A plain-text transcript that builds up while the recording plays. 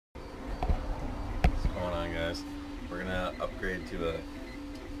We're gonna upgrade to a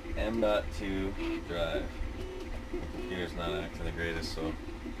M.2 drive. The computer's not acting the greatest, so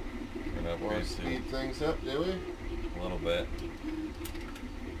we're gonna upgrade Want to speed things up, do we? a little bit.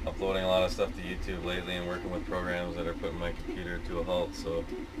 Uploading a lot of stuff to YouTube lately and working with programs that are putting my computer to a halt, so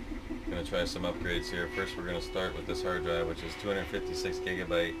I'm gonna try some upgrades here. First, we're gonna start with this hard drive, which is 256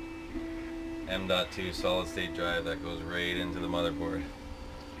 gigabyte M.2 solid state drive that goes right into the motherboard.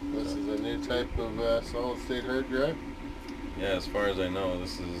 This is a new type of solid state hard drive? Yeah, as far as I know,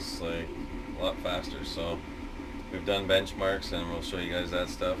 this is like a lot faster. So we've done benchmarks and we'll show you guys that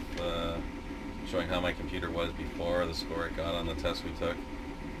stuff, showing how my computer was before, the score it got on the test we took.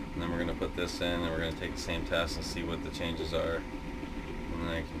 And then we're going to put this in and we're going to take the same test and see what the changes are. And then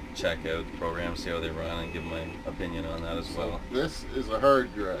I can check out the program, see how they run, and give my opinion on that as well. This is a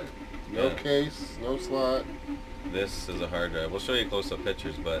hard drive. No case, no slot. This is a hard drive. We'll show you close-up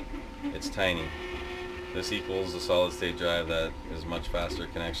pictures, but it's tiny. This equals a solid state drive that is much faster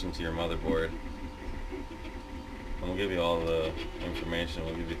connection to your motherboard. And we'll give you all the information.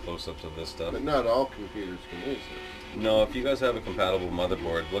 We'll give you close-ups of this stuff. But not all computers can use this. No, if you guys have a compatible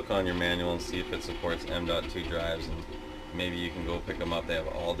motherboard, look on your manual and see if it supports M.2 drives, and maybe you can go pick them up. They have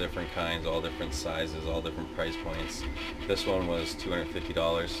all different kinds, all different sizes, all different price points. This one was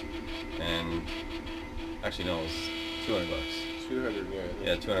 $250, and actually no, it was 200 bucks. 200, yeah.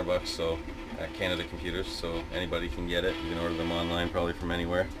 Yeah, 200 bucks. So at Canada Computers, so anybody can get it. You can order them online, probably from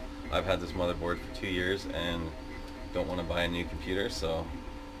anywhere. I've had this motherboard for 2 years and don't want to buy a new computer, so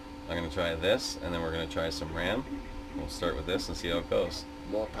I'm going to try this, and then we're going to try some RAM. We'll start with this and see how it goes.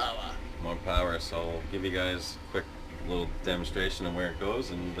 More power. More power. So we'll give you guys a quick little demonstration of where it goes,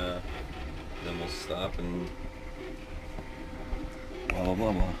 and then we'll stop and blah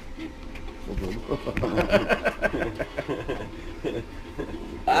blah blah.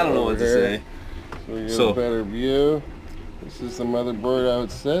 I don't know what to say. So we get a better view. This is the motherboard how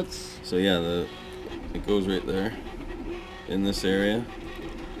it sits. So yeah, it goes right there in this area.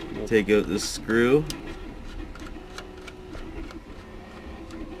 Take out this screw.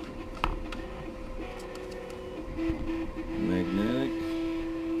 Magnetic.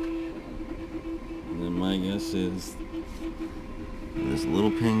 And then my guess is this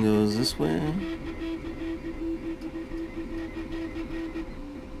little pin goes this way.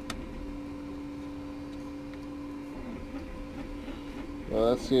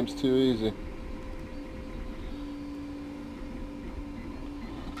 Well, that seems too easy.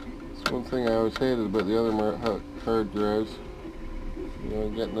 That's one thing I always hated about the other hard drives. You know,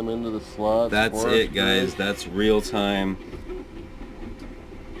 getting them into the slots. That's it, guys. That's real time.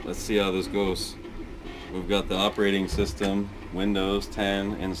 Let's see how this goes. We've got the operating system, Windows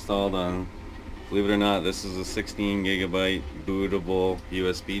 10, installed on, believe it or not, this is a 16 gigabyte bootable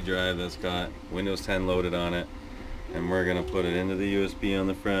USB drive that's got Windows 10 loaded on it. And we're going to put it into the USB on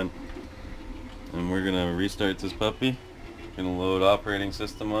the front. And we're going to restart this puppy. Going to load operating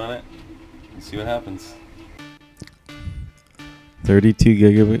system on it and see what happens. 32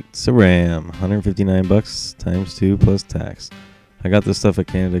 gigabytes of RAM, 159 bucks times 2 plus tax. I got this stuff at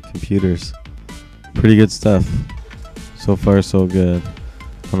Canada Computers. Pretty good stuff. So far so good.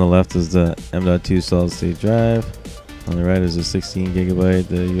 On the left is the M.2 solid state drive. On the right is a 16 gigabyte,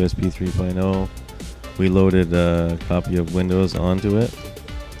 the USB 3.0. We loaded a copy of Windows onto it.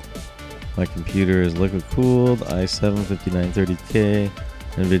 My computer is liquid cooled, i7 5930K,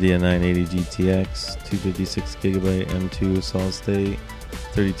 NVIDIA 980 GTX, 256 gigabyte M.2 solid state,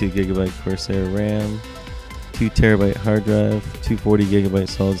 32 gigabyte Corsair RAM, 2 terabyte hard drive, 240 gigabyte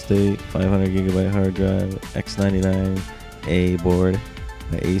solid state, 500 gigabyte hard drive, X99-A board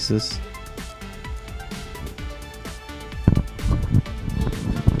by ASUS.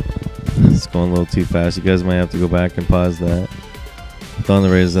 It's going a little too fast. You guys might have to go back and pause that. But on the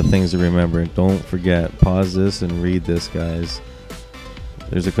right is the things to remember. Don't forget, pause this and read this, guys.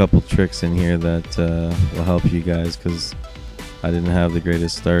 There's a couple tricks in here that will help you guys, because I didn't have the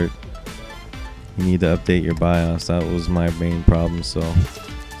greatest start. You need to update your BIOS. That was my main problem. So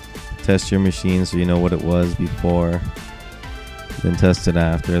test your machine so you know what it was before, then test it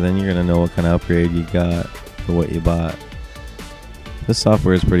after. Then you're gonna know what kind of upgrade you got for what you bought. This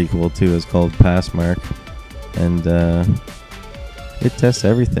software is pretty cool too. It's called Passmark, and it tests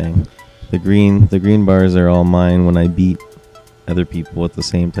everything. The green bars are all mine when I beat other people with the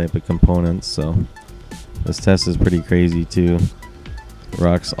same type of components. So this test is pretty crazy too.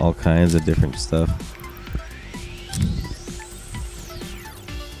 Rocks all kinds of different stuff.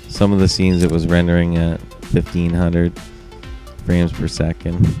 Some of the scenes it was rendering at 1500 frames per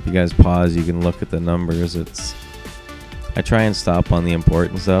second. If you guys pause, you can look at the numbers. It's I try and stop on the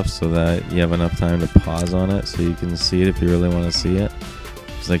important stuff so that you have enough time to pause on it so you can see it if you really want to see it.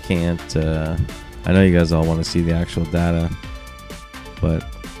 Because I can't, I know you guys all want to see the actual data, but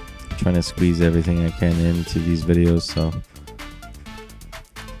I'm trying to squeeze everything I can into these videos. So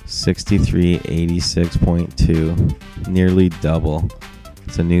 6386.2, nearly double.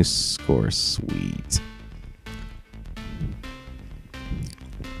 It's a new score. Sweet.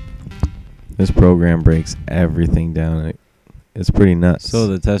 This program breaks everything down. It's pretty nuts. So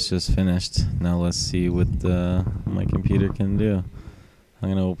the test just finished. Now let's see what my computer can do. I'm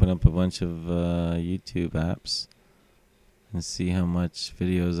going to open up a bunch of YouTube apps and see how much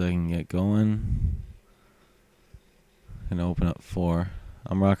videos I can get going. I'm going to open up 4.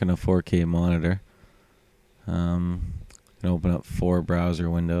 I'm rocking a 4K monitor. I'm going to open up 4 browser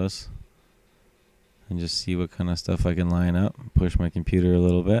windows and just see what kind of stuff I can line up. Push my computer a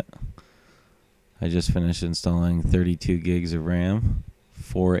little bit. I just finished installing 32 gigs of RAM,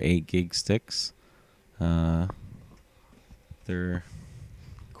 4 8-gig sticks. They're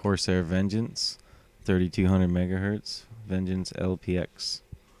Corsair Vengeance, 3200 megahertz, Vengeance LPX.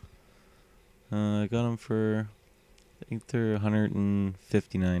 I got them for, I think they're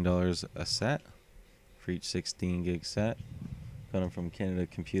 $159 a set for each 16 gig set. Got them from Canada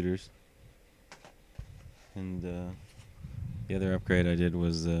Computers. And the other upgrade I did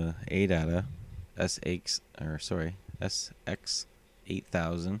was ADATA.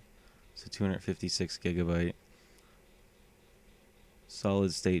 SX8000, so 256 gigabyte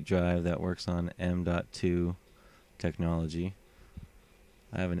solid state drive that works on M.2 technology.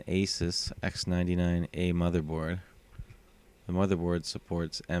 I have an ASUS X99-A motherboard. The motherboard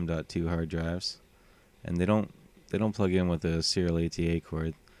supports M.2 hard drives, and they don't plug in with a serial ATA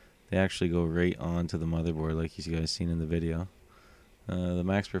cord. They actually go right onto the motherboard, like you guys seen in the video. The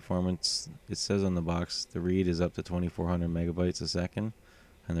max performance, it says on the box, the read is up to 2400 megabytes a second,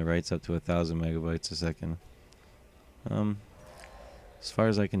 and the write's up to 1000 megabytes a second. As far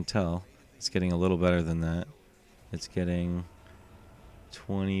as I can tell, it's getting a little better than that. It's getting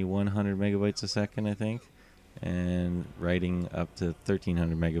 2100 megabytes a second, I think, and writing up to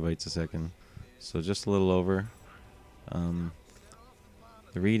 1300 megabytes a second. So just a little over. The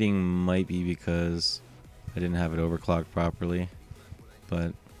reading might be because I didn't have it overclocked properly.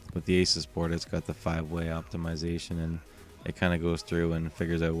 But with the ASUS board, it's got the 5-way optimization, and it kind of goes through and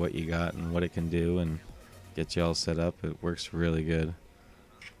figures out what you got and what it can do and gets you all set up. It works really good.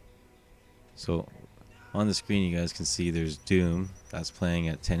 So on the screen, you guys can see there's Doom. That's playing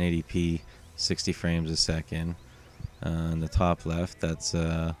at 1080p, 60 frames a second. On the top left, that's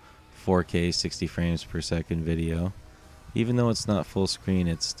 4K, 60 frames per second video. Even though it's not full screen,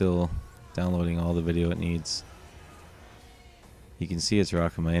 it's still downloading all the video it needs. You can see it's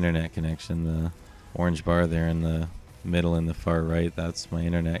rocking my internet connection. The orange bar there in the middle in the far right, that's my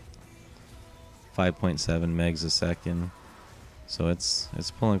internet. 5.7 megs a second. So it's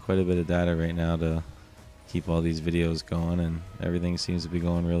pulling quite a bit of data right now to keep all these videos going, and everything seems to be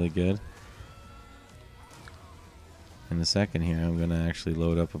going really good. In a second here, I'm going to actually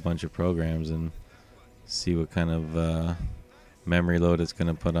load up a bunch of programs and see what kind of memory load it's going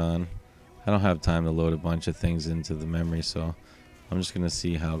to put on. I don't have time to load a bunch of things into the memory, so I'm just going to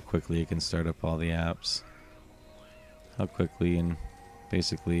see how quickly it can start up all the apps. How quickly and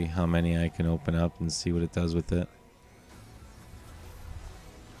basically how many I can open up and see what it does with it.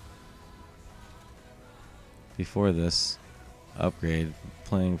 Before this upgrade,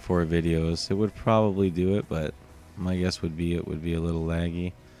 playing 4 videos, it would probably do it, but my guess would be it would be a little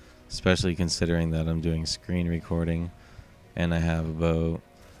laggy, especially considering that I'm doing screen recording and I have about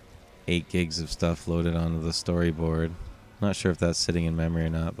 8 gigs of stuff loaded onto the storyboard. Not sure if that's sitting in memory or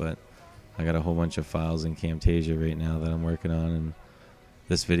not, but I got a whole bunch of files in Camtasia right now that I'm working on, and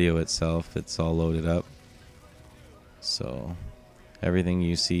this video itself, it's all loaded up. So everything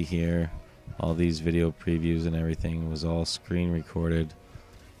you see here, all these video previews and everything, was all screen recorded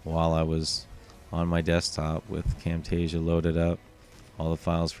while I was on my desktop with Camtasia loaded up. All the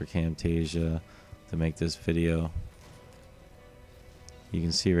files for Camtasia to make this video. You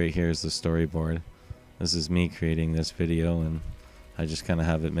can see right here is the storyboard. This is me creating this video, and I just kind of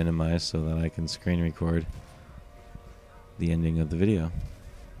have it minimized so that I can screen record the ending of the video.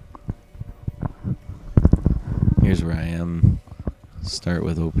 Here's where I am. Start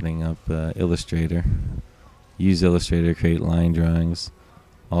with opening up Illustrator. Use Illustrator to create line drawings.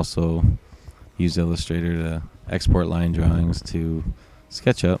 Also use Illustrator to export line drawings to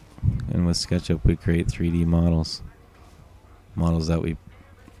SketchUp, and with SketchUp we create 3D models. Models that we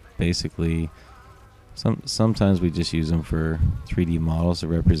basically sometimes we just use them for 3D models to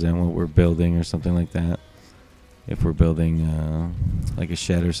represent what we're building or something like that. if we're building like a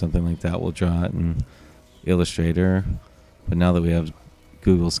shed or something like that, we'll draw it in Illustrator. But now that we have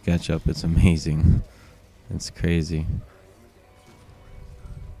Google SketchUp, it's amazing. It's crazy.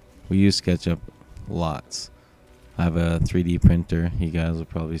 We use SketchUp lots. I have a 3D printer. You guys will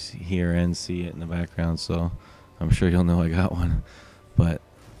probably hear and see it in the background, so I'm sure you'll know I got one. But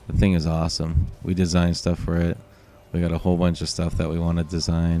the thing is awesome. We design stuff for it. We got a whole bunch of stuff that we want to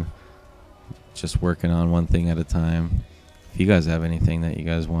design. Just working on one thing at a time. If you guys have anything that you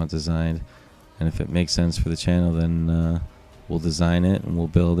guys want designed, and if it makes sense for the channel, then we'll design it and we'll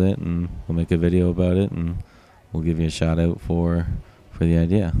build it and we'll make a video about it and we'll give you a shout out for the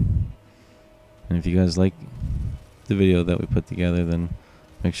idea. And if you guys like the video that we put together, then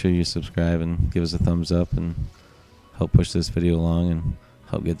make sure you subscribe and give us a thumbs up and help push this video along and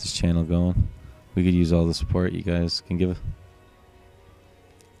help get this channel going. We could use all the support you guys can give.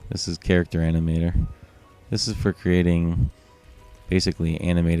 This is Character Animator. This is for creating basically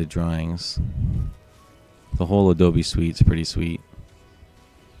animated drawings. The whole Adobe suite's pretty sweet.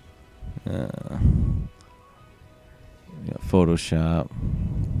 Photoshop,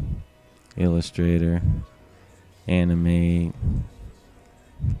 Illustrator, Animate,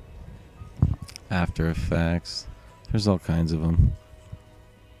 After Effects. There's all kinds of them.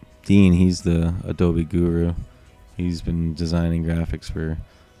 Dean, he's the Adobe guru. He's been designing graphics for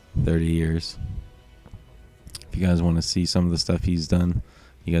 30 years. If you guys want to see some of the stuff he's done,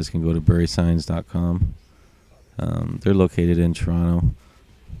 you guys can go to burrysigns.com. They're located in Toronto,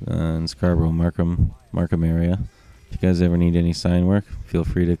 in Scarborough, Markham area. If you guys ever need any sign work, feel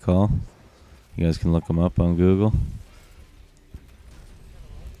free to call. You guys can look them up on Google.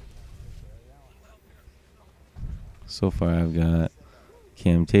 So far I've got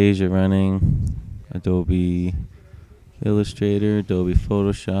Camtasia running, Adobe Illustrator, Adobe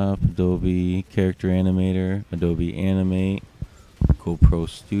Photoshop, Adobe Character Animator, Adobe Animate, GoPro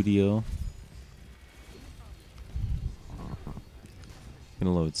Studio.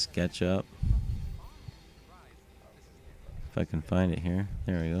 Gonna load SketchUp. If I can find it here.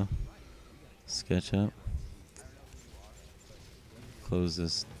 There we go. SketchUp. Close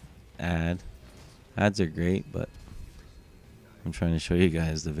this ad. Ads are great, but I'm trying to show you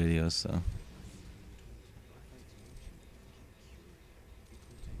guys the video, so.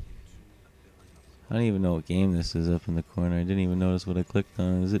 I don't even know what game this is up in the corner. I didn't even notice what I clicked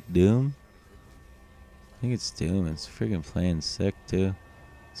on. Is it Doom? I think it's Doom. It's friggin' playing sick, too.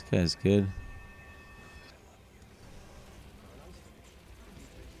 This guy's good.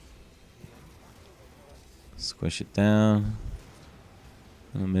 Squish it down.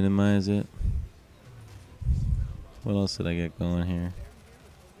 I'll minimize it. What else did I get going here?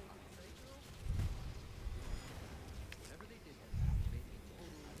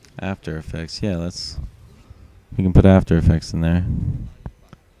 After Effects. Yeah, we can put After Effects in there.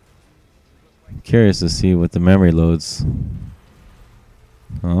 I'm curious to see what the memory loads.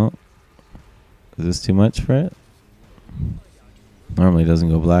 Oh, is this too much for it? Normally it doesn't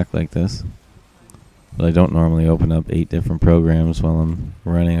go black like this. But I don't normally open up 8 different programs while I'm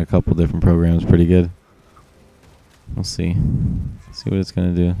running a couple different programs pretty good. We'll see. See what it's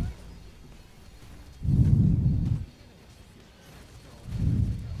gonna do.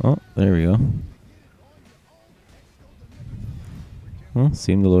 Oh, there we go. Well,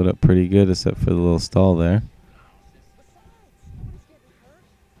 seemed to load up pretty good except for the little stall there.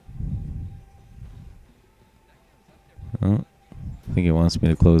 Oh, I think it wants me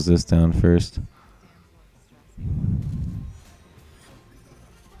to close this down first.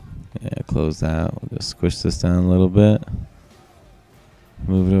 Yeah, close that. We'll just squish this down a little bit.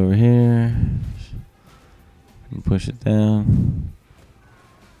 Move it over here. And push it down.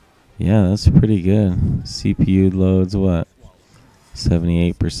 Yeah, that's pretty good. CPU loads what?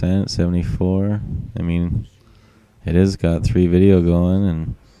 78%, 74%. I mean, it has got 3 video going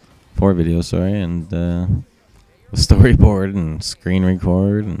and 4 videos, sorry, and a storyboard and screen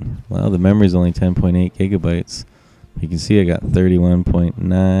record, and well, the memory's only 10.8 gigabytes. You can see I got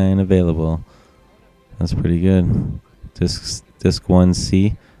 31.9 available. That's pretty good. Disk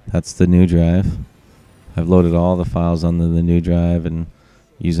 1C, that's the new drive. I've loaded all the files onto the new drive and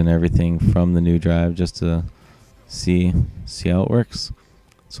using everything from the new drive just to see how it works.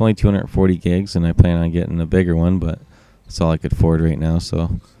 It's only 240 gigs and I plan on getting a bigger one, but that's all I could afford right now,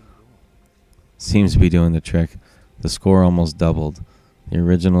 so seems to be doing the trick. The score almost doubled. The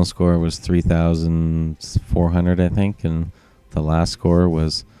original score was 3,400, I think, and the last score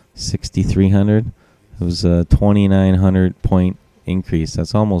was 6,300. It was a 2,900 point increase.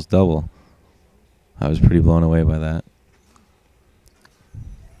 That's almost double. I was pretty blown away by that.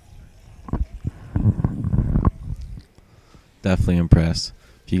 definitely impressed.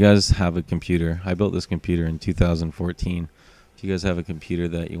 If you guys have a computer, I built this computer in 2014. If you guys have a computer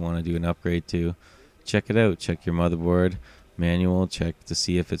that you want to do an upgrade to, check it out. Check your motherboard manual. Check to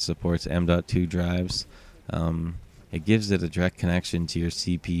see if it supports M.2 drives. It gives it a direct connection to your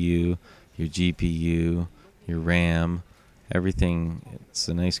CPU, your GPU, your RAM, everything. It's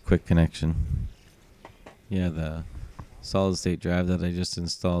a nice quick connection. Yeah, the solid state drive that I just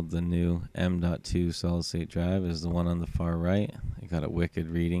installed, the new M.2 solid state drive, is the one on the far right. It got a wicked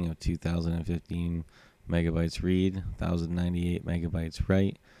reading of 2015 megabytes read, 1098 megabytes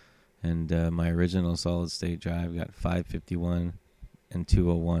write, and my original solid state drive got 551 and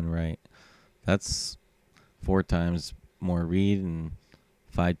 201 write. That's 4 times more read and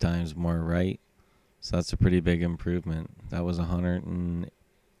 5 times more write, so that's a pretty big improvement. That was $180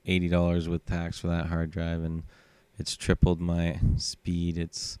 with tax for that hard drive, and it's tripled my speed.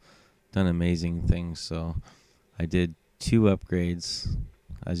 It's done amazing things. So I did 2 upgrades,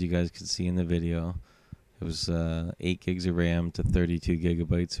 as you guys could see in the video. It was 8 gigs of RAM to 32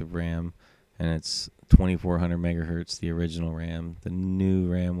 gigabytes of RAM, and it's 2400 megahertz, the original RAM. The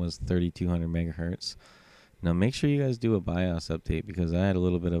new RAM was 3200 megahertz. Now make sure you guys do a BIOS update, because I had a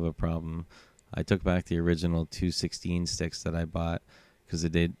little bit of a problem. I took back the original 216 sticks that I bought because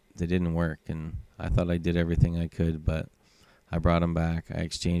they didn't work, and I thought I did everything I could, but I brought them back. I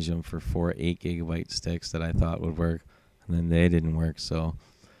exchanged them for 4 8 gigabyte sticks that I thought would work, and then they didn't work, so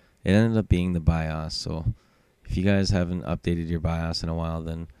it ended up being the BIOS. So if you guys haven't updated your BIOS in a while,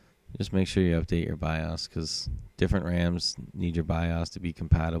 then just make sure you update your BIOS, because different RAMs need your BIOS to be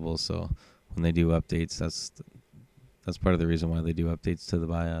compatible. So when they do updates, that's part of the reason why they do updates to the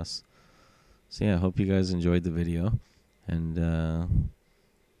BIOS. So yeah, I hope you guys enjoyed the video, and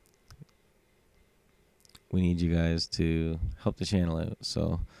we need you guys to help the channel out.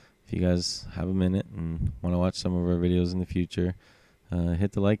 So if you guys have a minute and want to watch some of our videos in the future,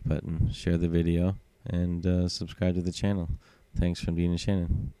 hit the like button, share the video, and subscribe to the channel. Thanks for being a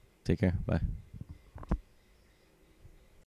Shannon. Take care. Bye.